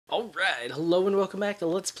Alright, hello and welcome back to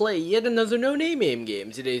Let's Play yet another no-name MAME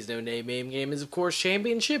game. Today's no-name MAME game is, of course,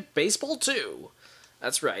 Championship Baseball 2.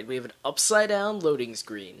 That's right, we have an upside-down loading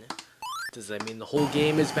screen. Does that mean the whole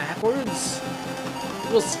game is backwards?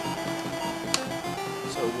 We'll see.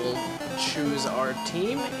 So we'll choose our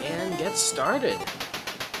team and get started.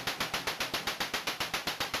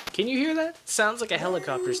 Can you hear that? Sounds like a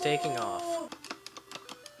helicopter's taking off.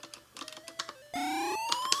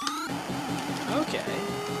 Okay.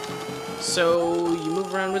 So, you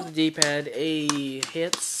move around with the D-pad, A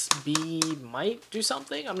hits, B might do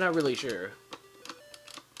something? I'm not really sure.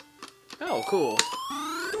 Oh, cool.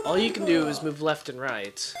 All you can do is move left and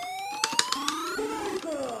right.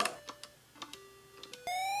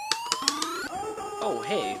 Oh,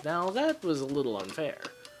 hey, now that was a little unfair.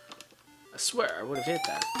 I swear I would have hit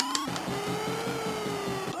that.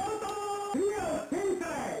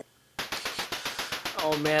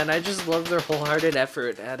 Oh man, I just love their wholehearted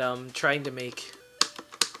effort at trying to make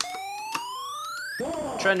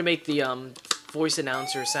the voice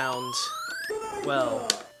announcer sound well.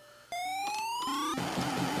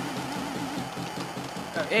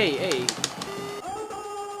 Hey.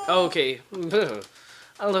 Okay. I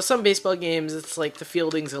don't know, some baseball games it's like the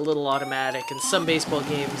fielding's a little automatic, and some baseball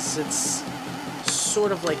games it's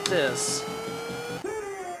sort of like this.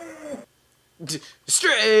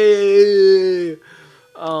 Stray!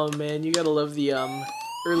 Oh man, you gotta love the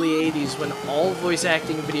early 80s when all voice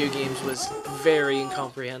acting in video games was very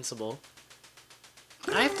incomprehensible.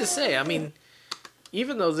 I have to say, I mean,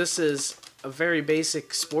 even though this is a very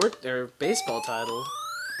basic sport or baseball title,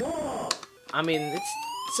 I mean, it's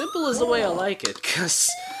simple as the way I like it, because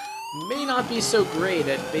may not be so great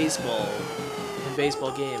at baseball in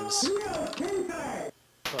baseball games.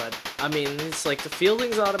 But, I mean, it's like the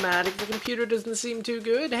fielding's automatic, the computer doesn't seem too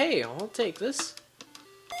good. Hey, I'll take this.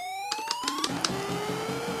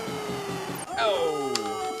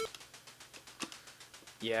 Oh!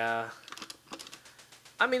 Yeah.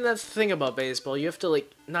 I mean, that's the thing about baseball. You have to,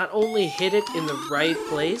 like, not only hit it in the right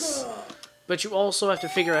place, but you also have to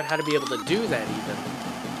figure out how to be able to do that, even.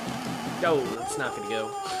 No, that's not gonna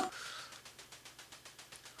go.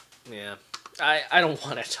 Yeah. I don't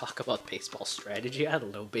want to talk about baseball strategy. I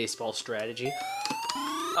don't know baseball strategy.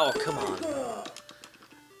 Oh, come on.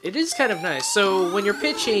 It is kind of nice. So, when you're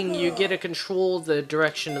pitching, you get to control the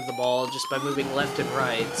direction of the ball just by moving left and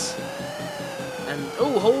right. And,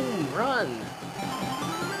 oh, home run!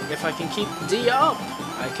 If I can keep D up,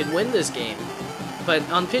 I can win this game. But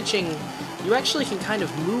on pitching, you actually can kind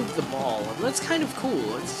of move the ball, and that's kind of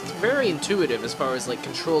cool. It's very intuitive as far as, like,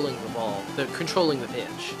 controlling the ball, controlling the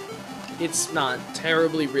pitch. It's not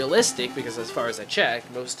terribly realistic, because as far as I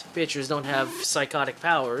checked, most pitchers don't have psychic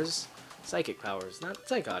powers, not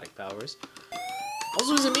psychotic powers.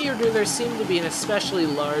 Also, as a me, or do there seem to be an especially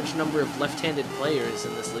large number of left-handed players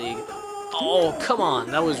in this league? Oh, come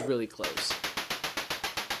on, that was really close.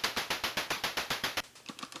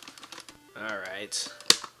 Alright.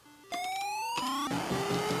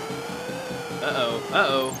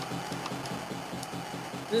 Uh-oh.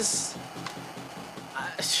 This...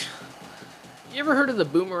 You ever heard of the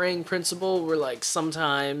boomerang principle, where, like,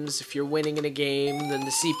 sometimes if you're winning in a game, then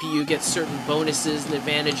the CPU gets certain bonuses and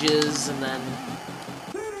advantages, and then...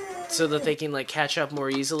 so that they can, like, catch up more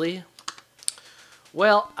easily?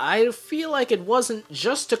 Well, I feel like it wasn't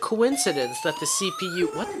just a coincidence that the CPU...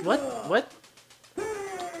 What?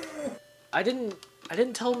 I didn't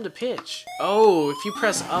tell them to pitch. Oh, if you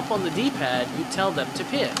press up on the D-pad, you tell them to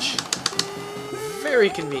pitch. Very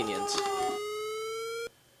convenient.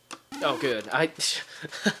 Oh, good. I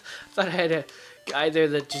thought I had a guy there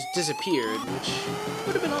that just disappeared, which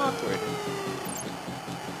would have been awkward.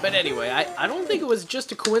 But anyway, I don't think it was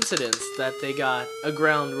just a coincidence that they got a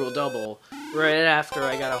ground rule double right after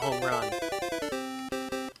I got a home run.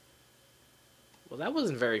 Well, that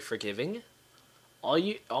wasn't very forgiving. All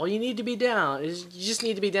you need to be down is you just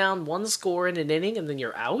need to be down one score in an inning and then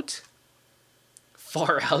you're out?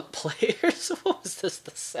 Far out players? What was this, the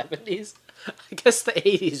 70s? I guess the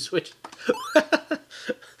 80s, which...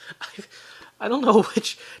 I don't know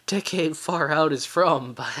which decade Far Out is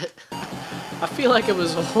from, but... I feel like it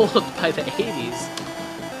was old by the 80s.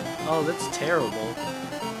 Oh, that's terrible.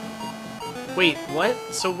 Wait, what?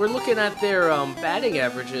 So we're looking at their batting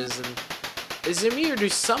averages, and... is it me, or do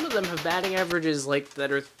some of them have batting averages like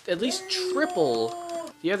that are at least triple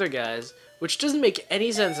the other guys? Which doesn't make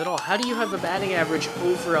any sense at all. How do you have a batting average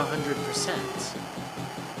over 100%?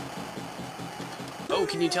 Oh,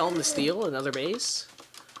 can you tell him to steal another base?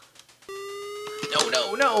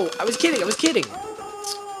 No! I was kidding!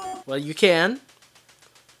 Well, you can.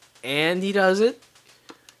 And he does it.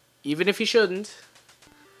 Even if he shouldn't.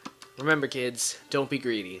 Remember, kids, don't be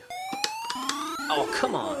greedy. Oh,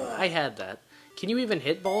 come on. I had that. Can you even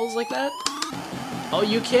hit balls like that? Oh,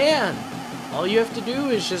 you can! All you have to do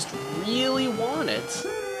is just really want it.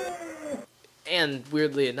 And,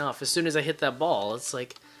 weirdly enough, as soon as I hit that ball, it's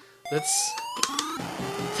like, that's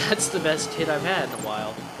the best hit I've had in a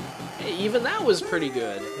while. Hey, even that was pretty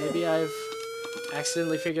good. Maybe I've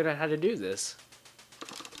accidentally figured out how to do this.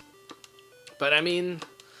 But, I mean,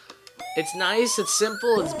 it's nice, it's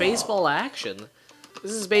simple, it's baseball action.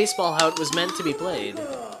 This is baseball how it was meant to be played.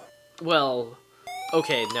 Well,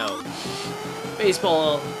 okay, no.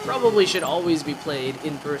 Baseball probably should always be played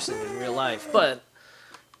in person in real life, but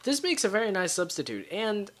this makes a very nice substitute,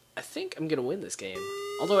 and I think I'm gonna win this game.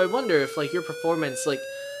 Although I wonder if, like, your performance, like,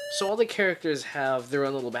 so all the characters have their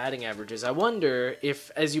own little batting averages. I wonder if,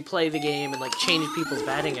 as you play the game and, like, change people's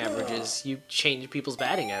batting averages, you change people's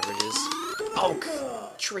batting averages.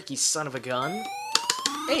 Oh, tricky son of a gun.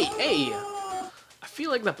 Hey, hey! I feel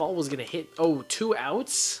like that ball was gonna hit. Oh, 2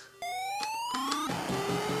 outs?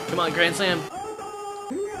 Come on, Grand Slam.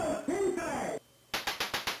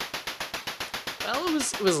 Well,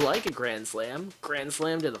 it was like a Grand Slam. Grand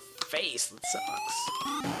Slam to the face. That sucks.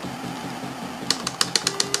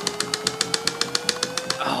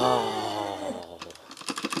 Oh.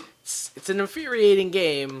 It's an infuriating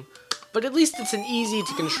game, but at least it's an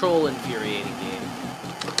easy-to-control infuriating game.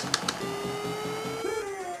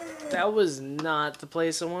 That was not the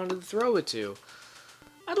place I wanted to throw it to.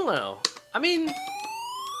 I don't know. I mean...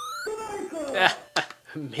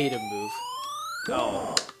 made a move.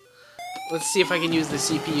 Oh. Let's see if I can use the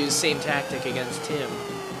CPU's same tactic against him.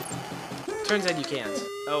 Turns out you can't.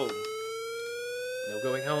 Oh. No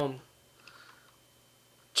going home.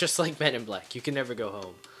 Just like Men in Black, you can never go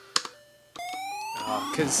home.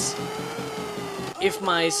 Because if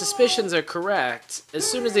my suspicions are correct, as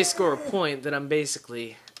soon as they score a point, then I'm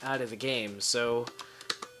basically out of the game. So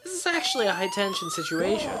this is actually a high-tension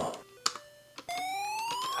situation.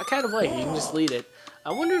 I kind of like it. You can just lead it. I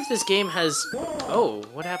wonder if this game has... Oh,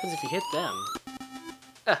 what happens if you hit them?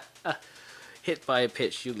 Hit by a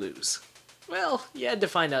pitch, you lose. Well, you had to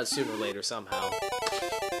find out sooner or later somehow.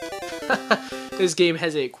 This game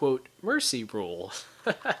has a, quote, mercy rule.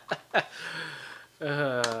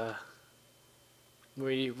 Where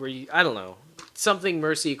you, I don't know. Something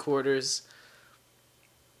mercy quarters.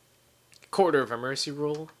 Quarter of a mercy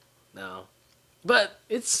rule? No. But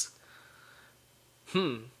it's...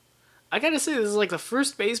 I gotta say, this is like the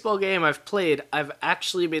first baseball game I've played I've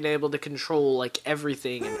actually been able to control, like,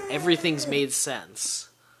 everything, and everything's made sense.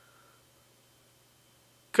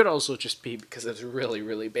 Could also just be because it's really,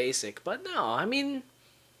 really basic, but no, I mean,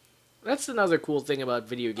 that's another cool thing about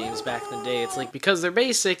video games back in the day. It's like, because they're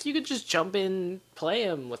basic, you could just jump in, play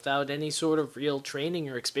them without any sort of real training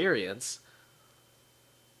or experience.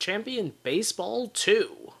 Champion Baseball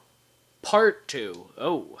 2. Part 2.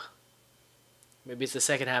 Oh. Maybe it's the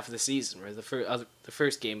second half of the season, where the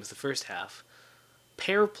first game was the first half.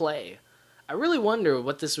 Pair play. I really wonder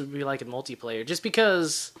what this would be like in multiplayer, just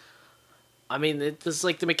because, I mean, it's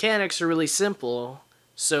like the mechanics are really simple,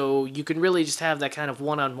 so you can really just have that kind of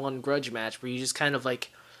one-on-one grudge match where you just kind of like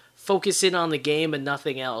focus in on the game and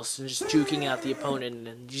nothing else, and just juking out the opponent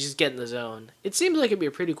and you just get in the zone. It seems like it'd be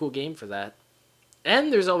a pretty cool game for that.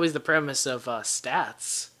 And there's always the premise of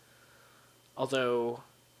stats. Although,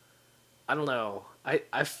 I don't know.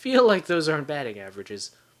 I feel like those aren't batting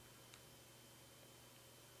averages.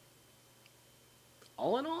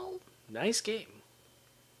 All in all, nice game.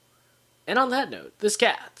 And on that note, the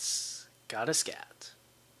scats got a scat.